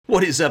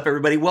What is up,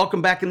 everybody?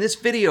 Welcome back. In this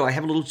video, I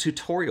have a little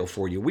tutorial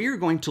for you. We are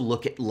going to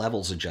look at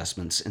levels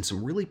adjustments and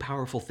some really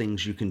powerful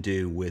things you can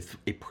do with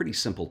a pretty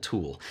simple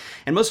tool.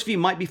 And most of you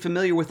might be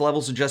familiar with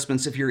levels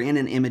adjustments. If you're in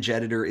an image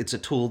editor, it's a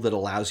tool that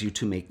allows you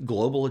to make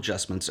global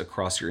adjustments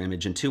across your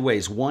image in two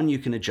ways. One, you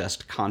can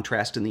adjust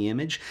contrast in the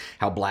image.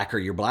 How black are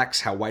your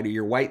blacks? How white are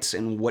your whites?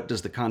 And what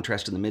does the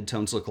contrast in the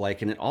midtones look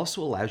like? And it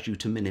also allows you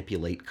to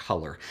manipulate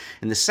color.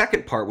 And the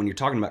second part, when you're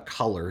talking about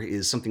color,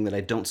 is something that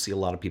I don't see a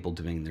lot of people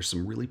doing. There's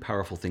some really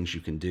powerful things you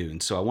can do.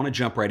 And so I want to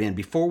jump right in.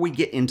 Before we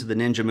get into the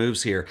ninja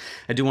moves here,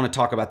 I do want to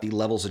talk about the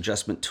levels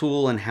adjustment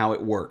tool and how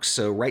it works.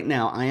 So right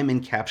now I am in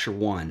Capture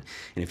One.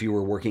 And if you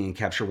were working in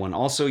Capture One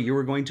also, you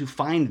are going to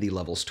find the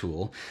levels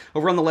tool.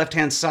 Over on the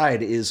left-hand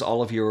side is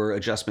all of your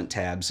adjustment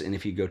tabs. And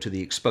if you go to the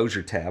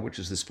exposure tab, which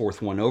is this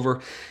fourth one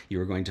over,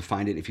 you are going to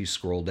find it. If you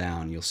scroll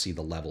down, you'll see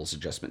the levels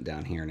adjustment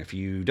down here. And if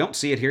you don't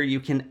see it here, you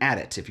can add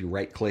it. If you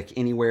right click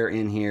anywhere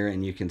in here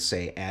and you can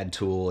say add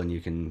tool and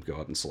you can go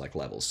up and select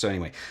levels. So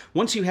anyway,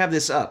 once you have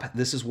this up,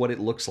 this is what it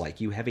looks like.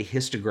 You have a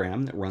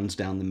histogram that runs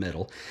down the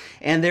middle,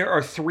 and there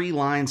are three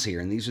lines here,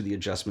 and these are the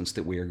adjustments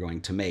that we are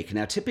going to make.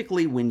 Now,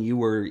 typically when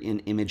you are in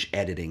image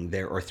editing,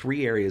 there are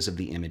three areas of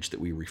the image that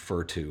we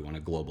refer to on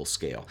a global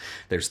scale.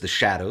 There's the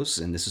shadows,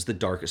 and this is the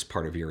darkest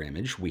part of your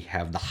image. We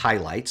have the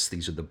highlights.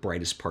 These are the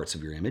brightest parts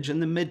of your image,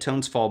 and the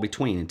midtones fall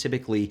between. And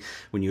typically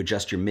when you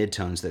adjust your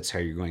midtones, that's how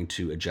you're going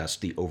to adjust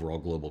the overall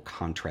global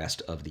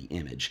contrast of the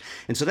image.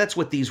 And so that's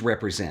what these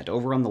represent.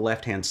 Over on the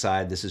left-hand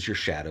side, this is your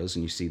shadows,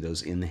 and you see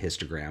those in the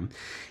histogram.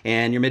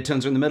 And your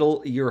midtones are in the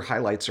middle, your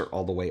highlights are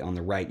all the way on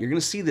the right. You're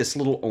going to see this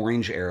little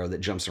orange arrow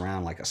that jumps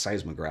around like a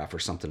seismograph or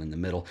something in the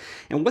middle.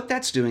 And what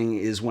that's doing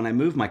is when I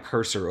move my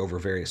cursor over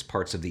various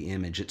parts of the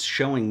image, it's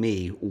showing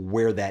me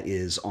where that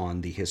is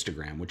on the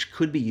histogram, which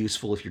could be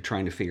useful if you're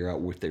trying to figure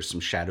out if there's some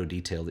shadow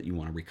detail that you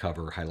want to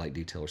recover, highlight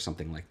detail or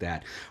something like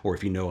that, or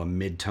if you know a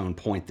mid-tone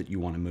point that you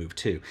want to move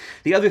to.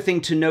 The other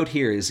thing to note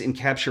here is in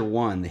Capture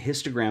One, the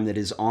histogram that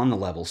is on the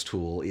levels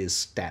tool is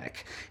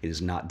static. It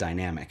is not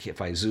dynamic.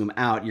 If I zoom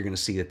out, you're going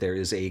to see that there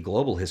is a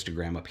global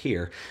histogram up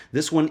here.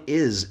 This one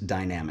is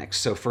dynamic.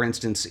 So for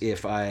instance,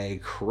 if I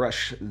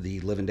crush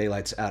the living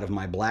daylights out of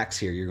my blacks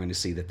here, you're going to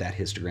see that that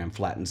histogram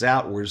flattens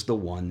out, whereas the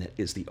one that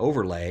is the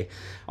overlay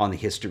on the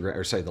histogram,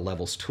 or sorry, the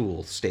levels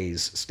tool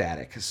stays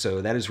static.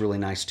 So that is really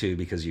nice too,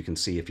 because you can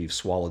see if you've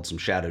swallowed some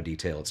shadow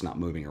detail, it's not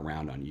moving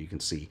around on you. You can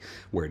see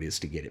where it is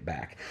to get it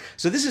back.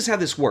 So this is how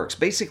this works.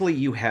 Basically,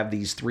 you have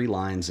these three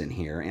lines in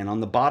here, and on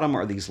the bottom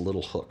are these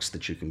little hooks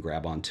that you can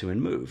grab onto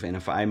and move. And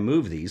if I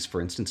move these,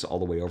 for instance, all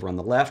the way over on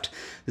the left,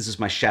 this is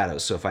my shadow.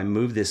 So if I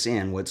move this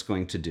in, what it's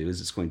going to do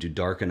is it's going to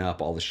darken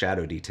up all the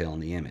shadow detail in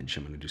the image.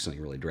 I'm going to do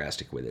something really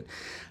drastic with it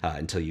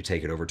until you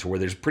take it over to where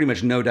there's pretty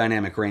much no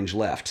dynamic range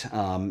left.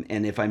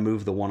 And if I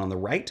move the one on the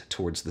right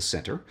towards the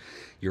center,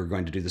 you're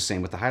going to do the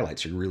same with the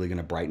highlights. You're really going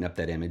to brighten up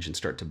that image and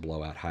start to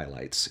blow out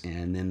highlights.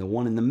 And then the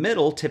one in the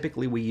middle,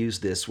 typically we use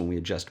this when we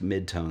adjust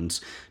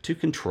midtones to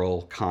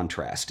control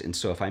contrast. And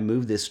so if I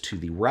move this to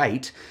the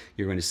right,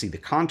 you're going to see the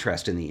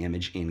contrast in the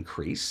image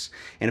increase.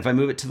 And if I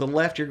move it to the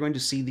left, you're going to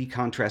see the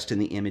contrast in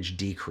the image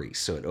decrease.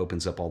 So it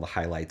opens up all the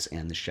highlights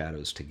and the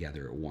shadows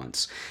together at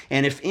once.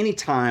 And if any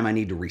time I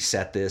need to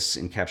reset this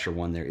in Capture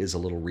One, there is a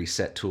little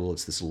reset tool.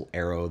 It's this little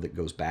arrow that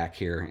goes back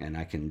here, and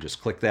I can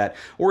just click that.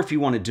 Or if you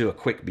want to do a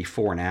quick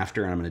before and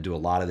after, and I'm going to do a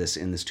lot of this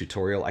in this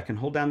tutorial, I can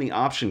hold down the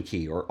Option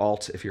key, or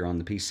Alt if you're on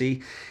the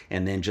PC,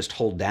 and then just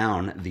hold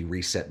down the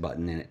reset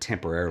button, and it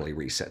temporarily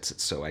resets it.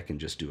 So I can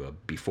just do a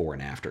before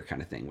and after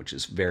kind of thing, which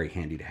is very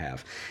handy to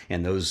have.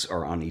 And those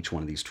are on each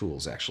one of these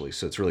tools, actually.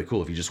 So it's really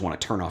cool. If you just want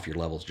to turn off your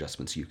levels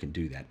adjustments, you can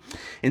do that.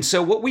 And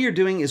so what we are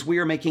doing is we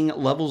are making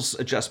levels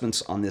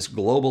adjustments on this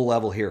global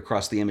level here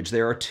across the image.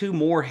 There are two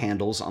more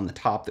handles on the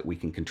top that we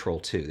can control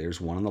too.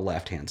 There's one on the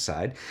left-hand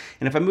side.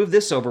 And if I move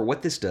this over,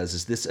 what this does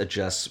is this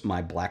adjusts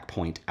my black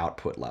point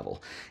output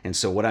level. And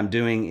so what I'm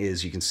doing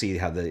is you can see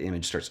how the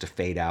image starts to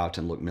fade out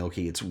and look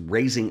milky. It's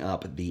raising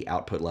up the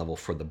output level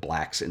for the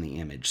blacks in the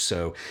image.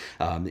 So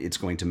it's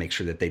going to make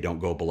sure that they don't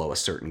go below a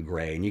certain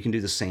gray. And you can do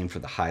the same for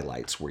the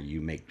highlights, where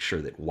you make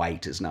sure that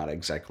white is not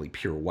exactly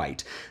pure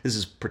white. This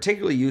is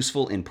particularly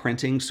useful in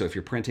printing. So if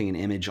you're printing an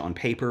image on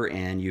paper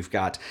and you've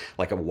got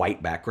like a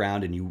white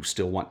background and you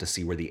still want to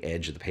see where the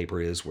edge of the paper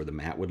is, where the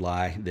mat would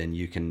lie, then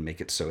you can make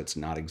it so it's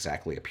not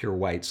exactly a pure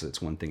white. So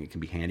that's one thing that can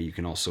be handy. You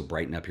can also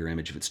brighten up your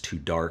image if it's too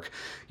dark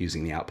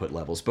using the output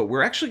levels. But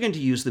we're actually going to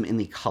use them in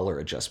the color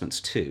adjustments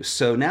too.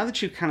 So now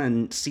that you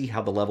kind of see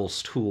how the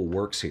levels tool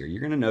works here, you're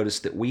going to notice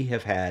that we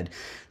have had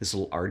this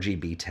little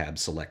RGB tab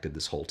selected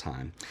this whole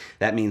time.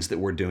 That means that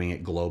we're doing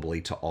it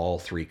globally to all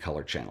three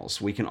color channels.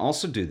 We can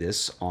also do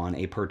this on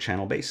a per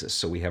channel basis.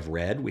 So we have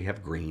red, we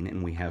have green,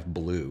 and we have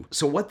blue.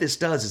 So what this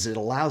does is it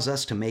allows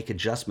us to make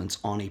adjustments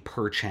on a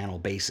per channel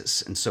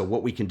basis. And so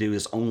what we can do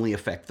is only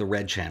affect the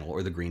red channel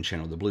or the green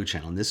channel or the blue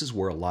channel. And this is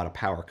where a lot of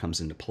power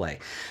comes into play.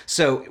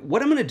 So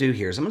what I'm going to do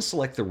here is I'm going to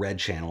select the red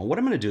channel. What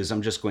I'm going to do is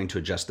I'm just going to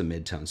adjust the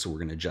midtone. So we're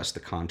going to adjust the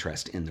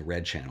contrast in the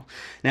red channel.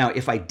 Now,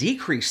 if I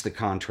decrease the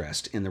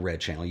contrast in the red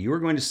channel, you are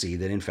going to see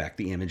that in fact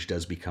the image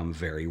does become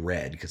very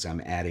red because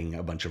I'm adding adding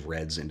a bunch of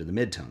reds into the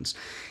midtones.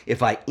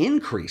 If I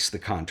increase the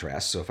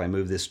contrast, so if I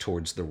move this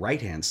towards the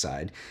right-hand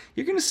side,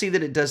 you're going to see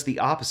that it does the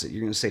opposite.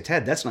 You're going to say,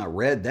 Ted, that's not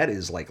red, that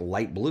is like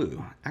light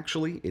blue.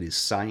 Actually, it is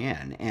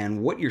cyan.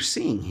 And what you're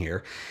seeing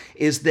here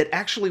is that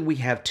actually we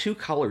have two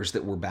colors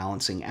that we're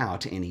balancing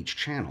out in each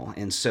channel.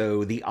 And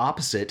so the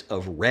opposite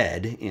of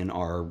red in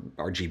our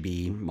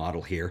RGB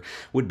model here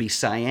would be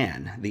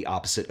cyan. The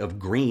opposite of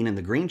green in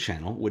the green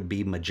channel would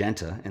be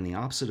magenta, and the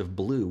opposite of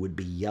blue would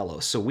be yellow.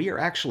 So we are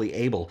actually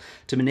able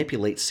to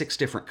manipulate 6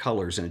 different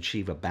colors and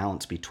achieve a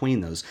balance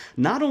between those,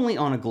 not only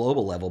on a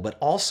global level, but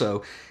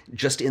also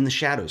just in the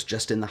shadows,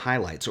 just in the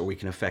highlights, or we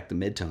can affect the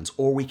midtones,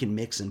 or we can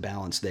mix and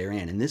balance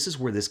therein. And this is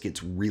where this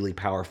gets really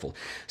powerful.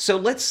 So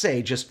let's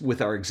say, just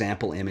with our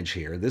example image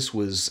here, this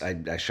was,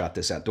 I shot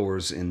this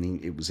outdoors,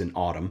 it was in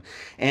autumn,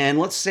 and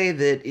let's say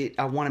that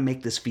I want to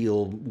make this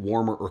feel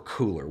warmer or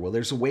cooler. Well,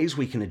 there's ways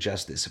we can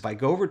adjust this. If I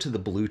go over to the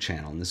blue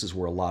channel, and this is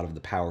where a lot of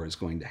the power is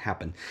going to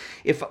happen,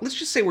 let's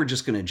just say we're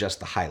just going to adjust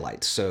the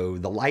highlights. So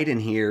the light in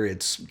here,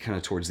 it's kind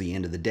of towards the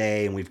end of the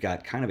day, and we've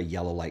got kind of a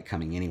yellow light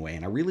coming anyway,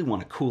 and I really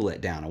want to cool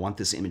it down. I want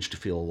this image to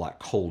feel a lot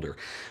colder.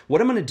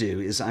 What I'm going to do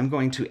is I'm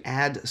going to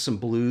add some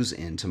blues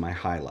into my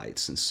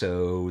highlights, and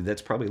so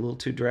that's probably a little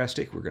too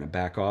drastic. We're going to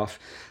back off.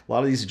 A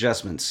lot of these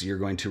adjustments, you're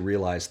going to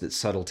realize that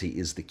subtlety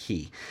is the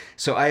key.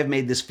 So I have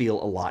made this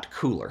feel a lot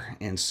cooler,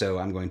 and so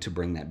I'm going to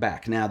bring that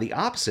back. Now the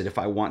opposite, if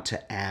I want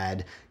to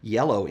add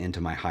yellow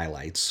into my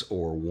highlights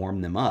or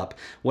warm them up,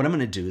 what I'm going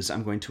to do is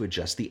I'm going to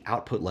adjust the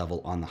output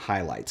level on the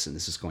highlights, and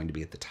this is going to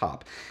be at the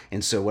top.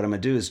 And so what I'm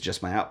going to do is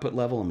just my output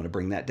level, I'm going to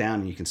bring that down,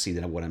 and you can see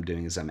that what I'm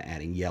doing is I'm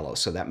adding yellow,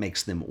 so that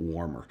makes them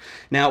warmer.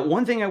 Now,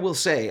 one thing I will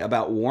say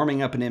about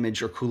warming up an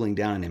image or cooling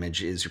down an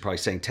image is you're probably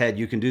saying, Ted,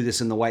 you can do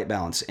this in the white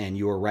balance, and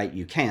you're right,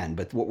 you can,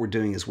 but what we're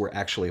doing is we're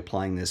actually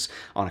applying this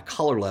on a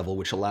color level,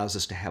 which allows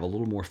us to have a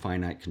little more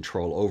finite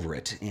control over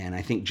it. And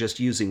I think just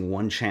using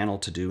one channel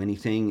to do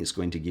anything is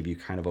going to give you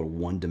kind of a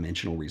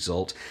one-dimensional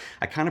result.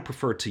 I kind of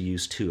prefer to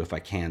use 2 if I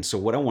can. So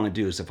what I want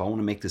to do is, if I want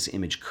to make this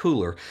image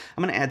cooler,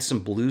 I'm going to add some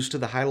blues to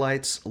the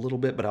highlights a little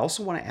bit, but I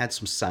also want to add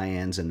some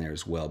cyans in there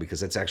as well, because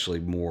that's actually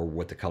more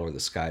what the color of the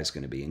sky is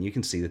going to be. And you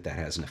can see that that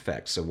has an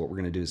effect. So what we're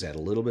going to do is add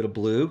a little bit of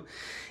blue.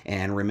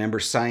 And remember,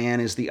 cyan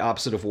is the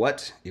opposite of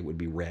what? It would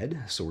be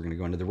red. So we're going to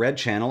go into the red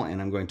channel,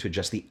 and I'm going to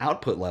adjust the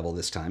output level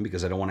this time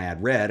because I don't want to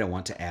add red. I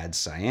want to add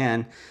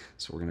cyan.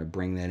 So we're going to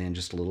bring that in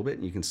just a little bit,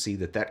 and you can see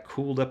that that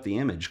cooled up the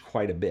image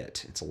quite a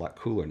bit. It's a lot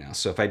cooler now.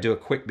 So if I do a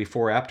quick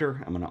before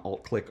after, I'm going to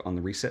alt click on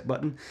the reset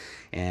button,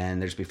 and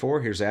there's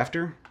before, here's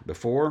after,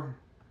 before,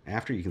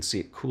 after. You can see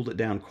it cooled it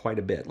down quite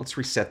a bit. Let's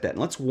reset that and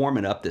let's warm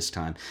it up this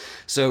time.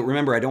 So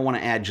remember, I don't want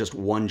to add just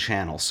one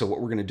channel. So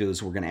what we're going to do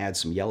is we're going to add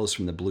some yellows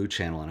from the blue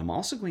channel, and I'm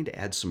also going to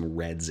add some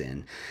reds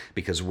in,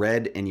 because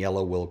red and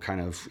yellow will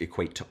kind of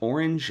equate to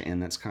orange,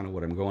 and that's kind of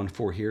what I'm going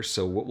for here.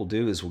 So what we'll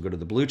do is we'll go to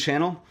the blue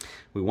channel.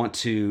 We want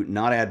to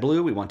not add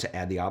blue, we want to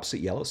add the opposite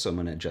yellow. So I'm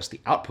going to adjust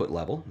the output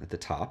level at the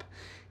top,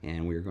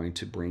 and we're going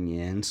to bring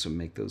in, so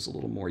make those a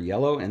little more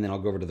yellow, and then I'll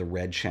go over to the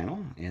red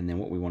channel, and then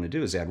what we want to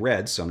do is add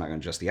red. So I'm not going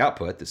to adjust the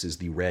output. This is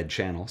the red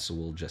channel, so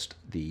we'll adjust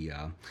the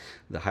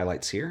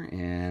highlights here,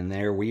 and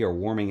there we are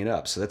warming it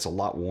up. So that's a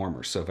lot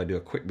warmer. So if I do a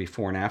quick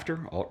before and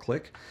after, alt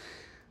click,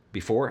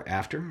 before,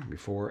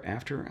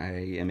 after,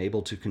 I am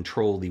able to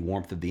control the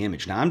warmth of the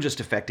image. Now I'm just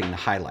affecting the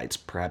highlights.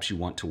 Perhaps you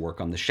want to work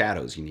on the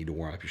shadows. You need to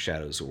warm up your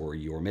shadows or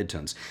your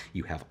midtones.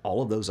 You have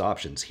all of those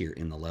options here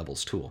in the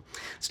Levels tool.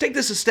 Let's take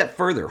this a step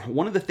further.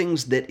 One of the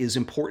things that is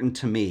important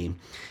to me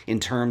in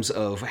terms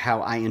of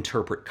how I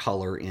interpret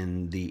color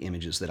in the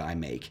images that I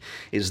make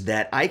is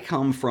that I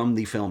come from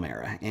the film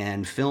era,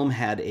 and film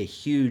had a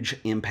huge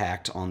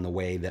impact on the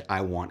way that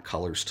I want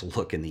colors to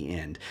look in the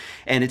end.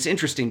 And it's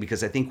interesting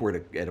because I think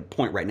we're at a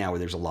point right now where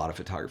there's a lot of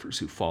photographers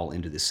who fall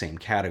into the same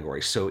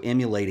category. So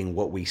emulating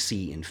what we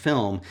see in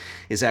film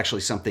is actually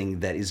something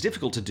that is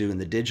difficult to do in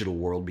the digital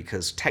world,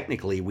 because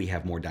technically we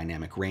have more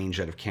dynamic range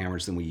out of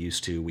cameras than we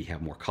used to. We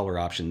have more color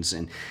options,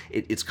 and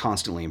it's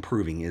constantly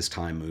improving as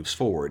time moves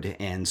forward.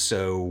 And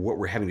so what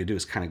we're having to do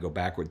is kind of go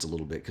backwards a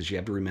little bit, because you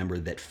have to remember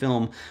that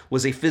film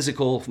was a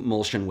physical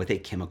emulsion with a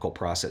chemical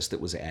process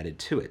that was added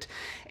to it.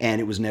 And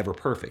it was never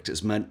perfect.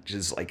 As much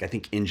as, like, I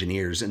think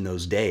engineers in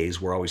those days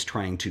were always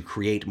trying to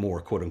create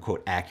more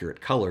quote-unquote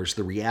accurate colors,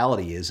 the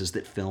reality is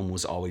that film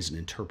was always an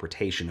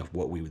interpretation of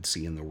what we would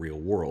see in the real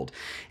world.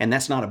 And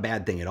that's not a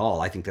bad thing at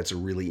all. I think that's a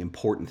really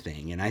important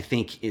thing. And I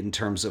think in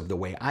terms of the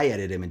way I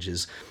edit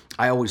images,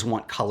 I always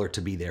want color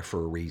to be there for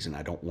a reason.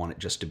 I don't want it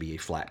just to be a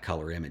flat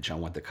color image. I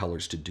want the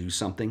colors to do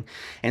something.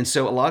 And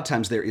so a lot of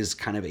times there is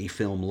kind of a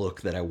film look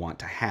that I want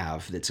to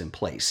have that's in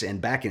place. And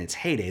back in its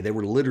heyday, there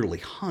were literally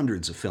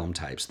hundreds of film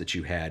types that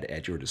you had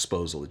at your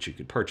disposal that you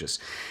could purchase.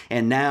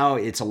 And now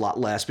it's a lot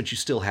less, but you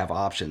still have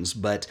options.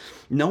 But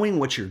knowing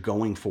what you're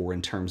going for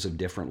in terms of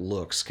different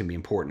looks can be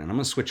important. And I'm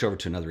going to switch over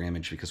to another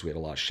image because we have a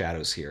lot of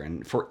shadows here.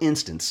 And for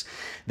instance,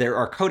 there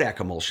are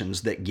Kodak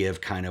emulsions that give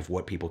kind of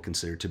what people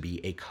consider to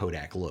be a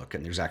Kodak look.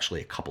 And there's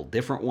actually a couple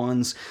different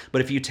ones.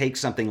 But if you take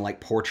something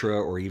like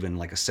Portra or even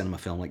like a cinema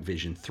film like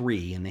Vision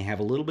 3, and they have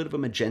a little bit of a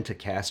magenta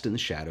cast in the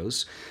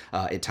shadows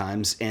at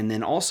times. And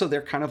then also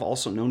they're kind of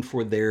also known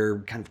for their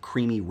kind of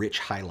creamy, rich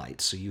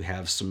highlights. So you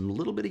have some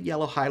little bit of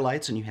yellow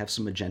highlights and you have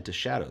some magenta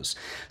shadows.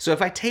 So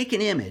if I take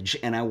an image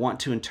and I want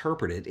to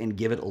interpret it and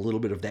give it a little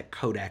bit of that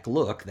Kodak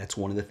look, that's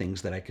one of the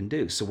things that I can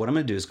do. So what I'm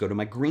going to do is go to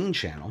my green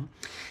channel,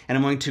 and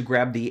I'm going to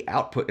grab the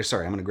output,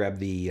 sorry, I'm going to grab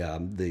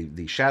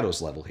the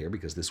shadows level here,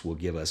 because this will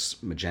give us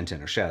magenta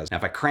in our shadows. Now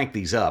if I crank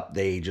these up,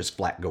 they just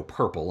flat go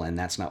purple, and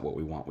that's not what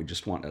we want. We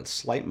just want a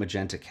slight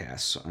magenta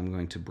cast. So I'm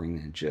going to bring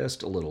in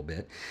just a little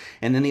bit.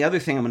 And then the other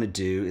thing I'm going to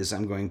do is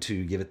I'm going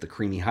to give it the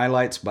creamy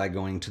highlights by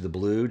going to the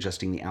blue,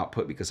 adjusting the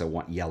output because I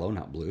want yellow,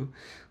 not blue.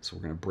 So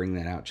we're going to bring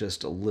that out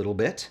just a little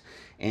bit.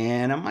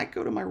 And I might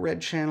go to my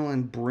red channel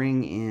and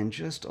bring in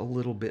just a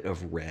little bit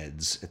of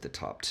reds at the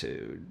top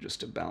too,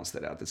 just to balance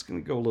that out. That's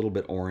going to go a little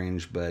bit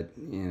orange, but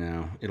you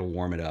know, it'll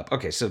warm it up.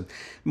 Okay, so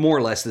more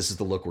or less this is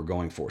the look we're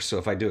going for. So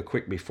if I do a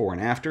quick before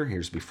and after,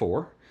 here's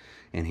before.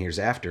 And here's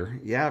after.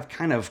 Yeah, I've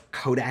kind of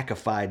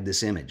Kodakified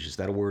this image. Is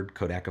that a word?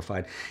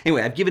 Kodakified?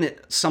 Anyway, I've given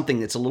it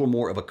something that's a little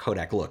more of a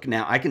Kodak look.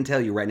 Now, I can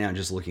tell you right now,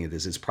 just looking at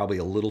this, it's probably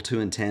a little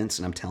too intense,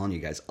 and I'm telling you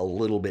guys, a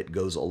little bit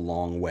goes a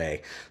long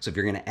way. So if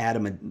you're going to add a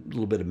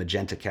little bit of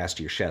magenta cast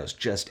to your shadows,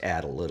 just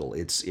add a little.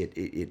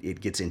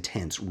 It gets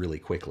intense really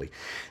quickly.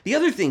 The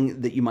other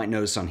thing that you might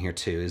notice on here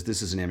too is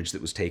this is an image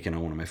that was taken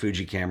on one of my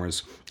Fuji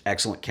cameras.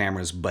 Excellent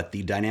cameras, but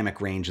the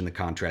dynamic range and the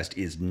contrast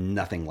is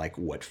nothing like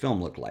what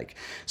film looked like.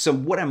 So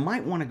what I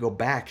might want to go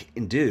back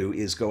and do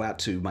is go out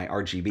to my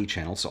RGB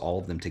channel, so all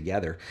of them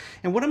together.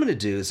 And what I'm going to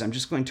do is I'm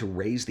just going to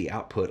raise the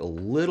output a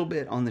little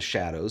bit on the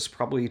shadows,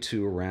 probably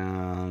to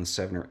around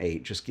 7 or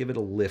 8. Just give it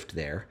a lift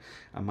there.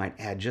 I might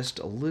add just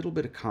a little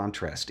bit of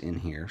contrast in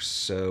here.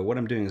 So what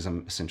I'm doing is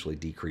I'm essentially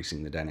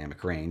decreasing the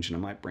dynamic range, and I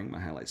might bring my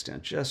highlights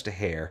down just a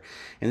hair.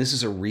 And this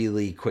is a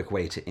really quick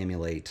way to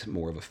emulate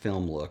more of a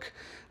film look,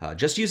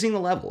 just using the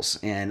levels.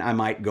 And I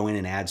might go in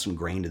and add some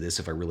grain to this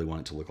if I really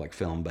want it to look like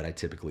film, but I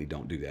typically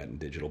don't do that in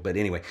digital. But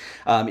anyway,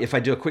 if I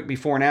do a quick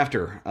before and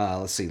after,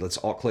 let's see, let's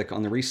alt click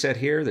on the reset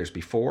here. There's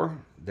before,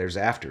 there's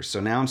after.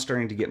 So now I'm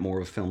starting to get more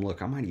of a film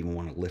look. I might even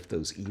want to lift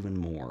those even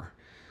more.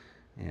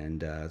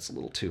 And it's a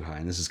little too high,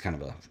 and this is kind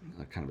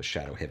of a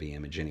shadow heavy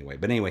image anyway.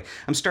 But anyway,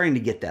 I'm starting to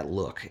get that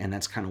look, and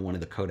that's kind of one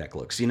of the Kodak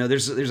looks. You know,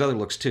 there's other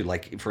looks too.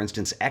 Like for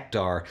instance,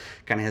 Ektar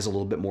kind of has a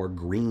little bit more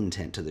green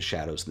tint to the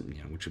shadows,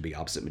 which would be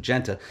opposite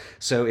magenta.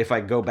 So if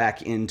I go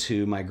back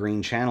into my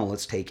green channel,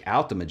 let's take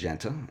out the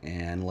magenta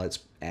and let's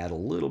add a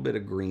little bit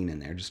of green in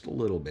there, just a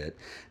little bit.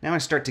 Now I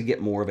start to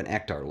get more of an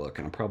Ektar look,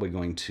 and I'm probably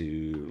going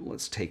to,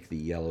 let's take the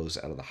yellows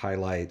out of the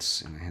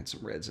highlights, and I had some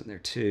reds in there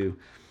too.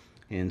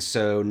 And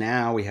so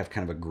now we have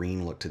kind of a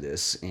green look to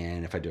this.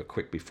 And if I do a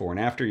quick before and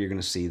after, you're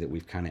going to see that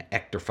we've kind of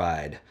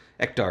Ektarfied.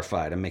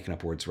 I'm making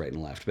up words right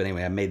and left. But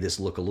anyway, I made this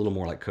look a little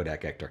more like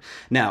Kodak Ektar.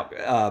 Now,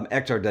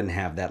 Ektar doesn't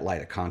have that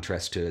light of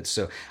contrast to it.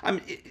 So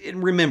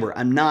remember,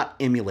 I'm not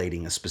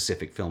emulating a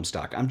specific film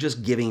stock. I'm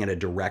just giving it a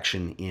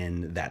direction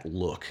in that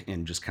look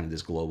in just kind of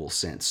this global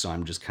sense. So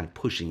I'm just kind of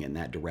pushing it in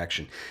that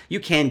direction. You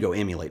can go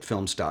emulate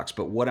film stocks,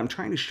 but what I'm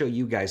trying to show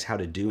you guys how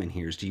to do in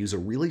here is to use a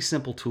really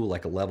simple tool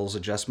like a levels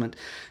adjustment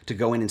to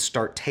go in and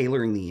start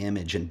tailoring the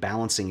image and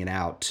balancing it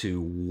out to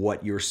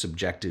what your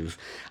subjective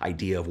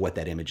idea of what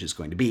that image is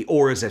going to be.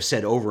 Or as I've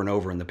said over and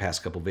over in the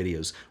past couple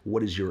videos,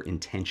 what is your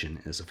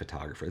intention as a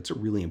photographer? It's a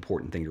really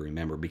important thing to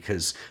remember,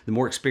 because the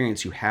more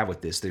experience you have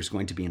with this, there's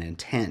going to be an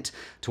intent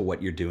to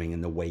what you're doing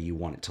and the way you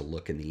want it to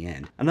look in the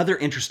end. Another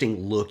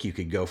interesting look you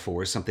could go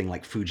for is something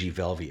like Fuji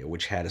Velvia,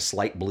 which had a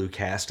slight blue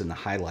cast in the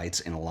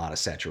highlights and a lot of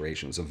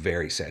saturation. It was a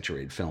very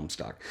saturated film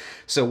stock.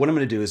 So what I'm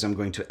going to do is I'm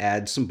going to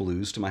add some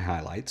blues to my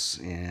highlights,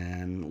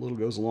 and a little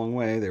goes a long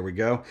way. There we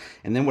go.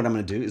 And then what I'm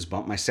going to do is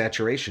bump my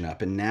saturation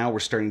up, and now we're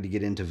starting to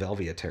get into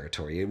Velvia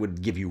territory. It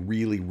would give you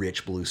really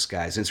rich blue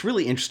skies. And it's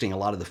really interesting, a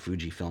lot of the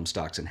Fuji film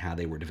stocks and how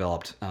they were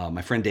developed.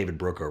 My friend David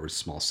Brookover,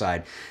 small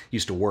side,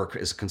 used to work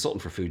as a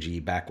consultant for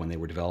Fuji back when they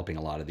were developing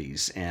a lot of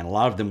these. And a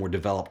lot of them were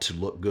developed to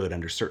look good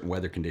under certain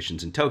weather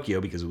conditions in Tokyo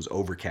because it was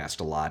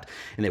overcast a lot.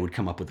 And they would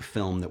come up with a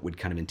film that would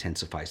kind of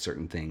intensify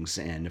certain things.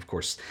 And of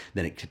course,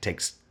 then it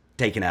takes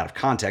taken out of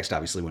context,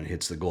 obviously, when it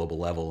hits the global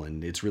level,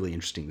 and it's really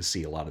interesting to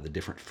see a lot of the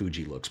different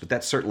Fuji looks, but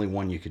that's certainly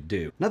one you could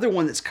do. Another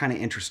one that's kind of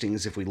interesting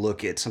is if we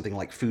look at something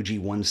like Fuji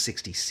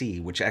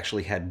 160C, which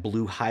actually had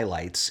blue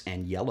highlights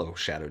and yellow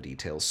shadow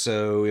details.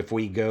 So if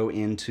we go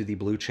into the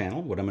blue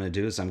channel, what I'm going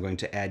to do is I'm going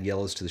to add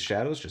yellows to the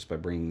shadows just by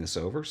bringing this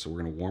over. So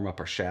we're going to warm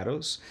up our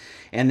shadows,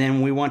 and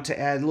then we want to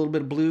add a little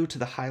bit of blue to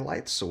the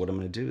highlights. So what I'm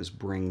going to do is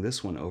bring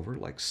this one over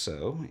like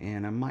so,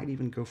 and I might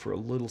even go for a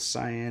little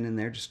cyan in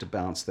there just to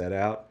balance that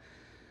out.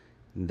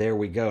 There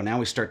we go. Now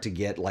we start to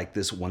get like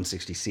this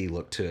 160C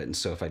look to it. And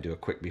so if I do a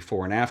quick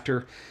before and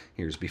after,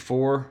 here's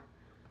before,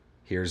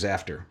 here's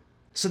after.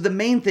 So the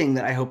main thing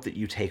that I hope that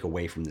you take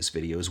away from this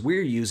video is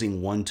we're using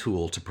one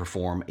tool to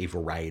perform a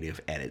variety of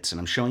edits, and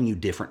I'm showing you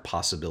different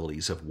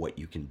possibilities of what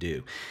you can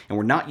do. And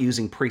we're not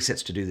using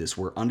presets to do this,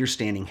 we're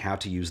understanding how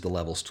to use the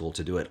levels tool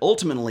to do it.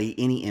 Ultimately,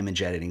 any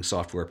image editing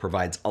software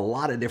provides a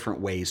lot of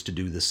different ways to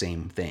do the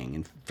same thing.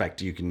 In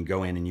fact, you can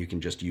go in and you can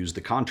just use the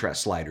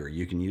contrast slider,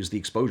 you can use the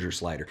exposure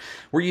slider.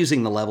 We're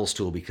using the levels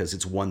tool because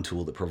it's one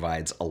tool that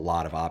provides a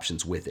lot of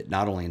options with it,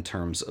 not only in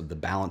terms of the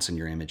balance in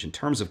your image, in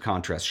terms of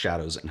contrast,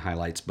 shadows, and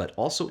highlights, but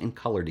also in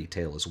color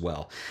detail as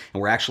well.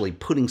 And we're actually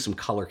putting some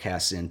color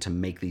casts in to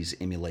make these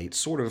emulate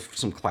sort of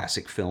some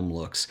classic film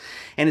looks.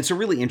 And it's a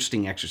really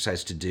interesting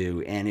exercise to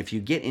do. And if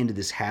you get into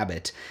this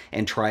habit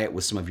and try it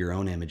with some of your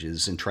own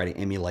images and try to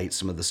emulate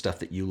some of the stuff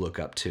that you look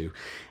up to,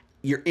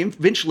 you're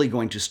eventually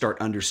going to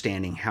start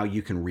understanding how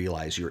you can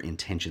realize your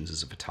intentions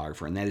as a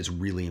photographer, and that is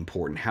really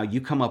important. How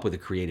you come up with a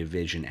creative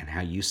vision and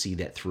how you see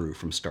that through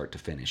from start to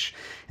finish.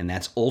 And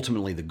that's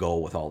ultimately the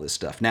goal with all this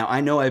stuff. Now,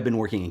 I know I've been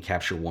working in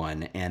Capture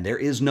One, and there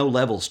is no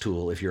levels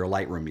tool if you're a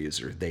Lightroom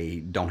user. They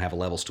don't have a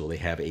levels tool. They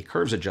have a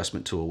curves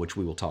adjustment tool, which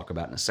we will talk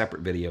about in a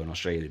separate video, and I'll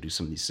show you to do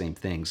some of these same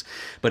things.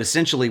 But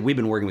essentially, we've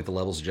been working with the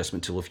levels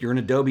adjustment tool. If you're an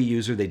Adobe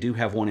user, they do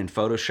have one in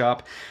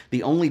Photoshop.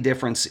 The only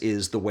difference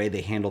is the way they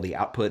handle the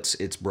outputs.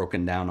 It's broken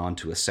down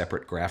onto a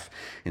separate graph,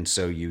 and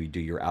so you do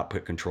your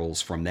output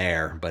controls from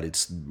there, but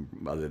it's,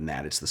 other than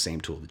that, it's the same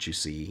tool that you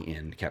see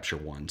in Capture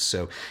One.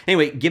 So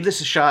anyway, give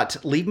this a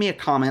shot. Leave me a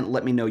comment.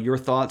 Let me know your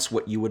thoughts,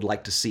 what you would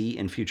like to see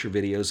in future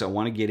videos. I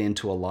want to get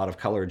into a lot of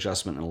color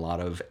adjustment and a lot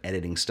of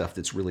editing stuff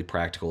that's really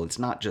practical. It's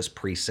not just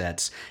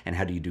presets and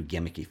how do you do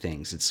gimmicky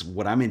things. It's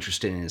what I'm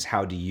interested in is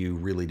how do you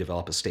really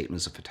develop a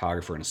statement as a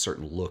photographer and a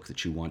certain look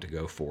that you want to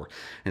go for,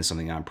 and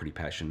something I'm pretty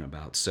passionate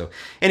about. So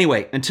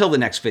anyway, until the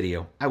next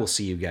video, I will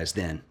see you guys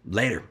then.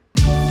 Later.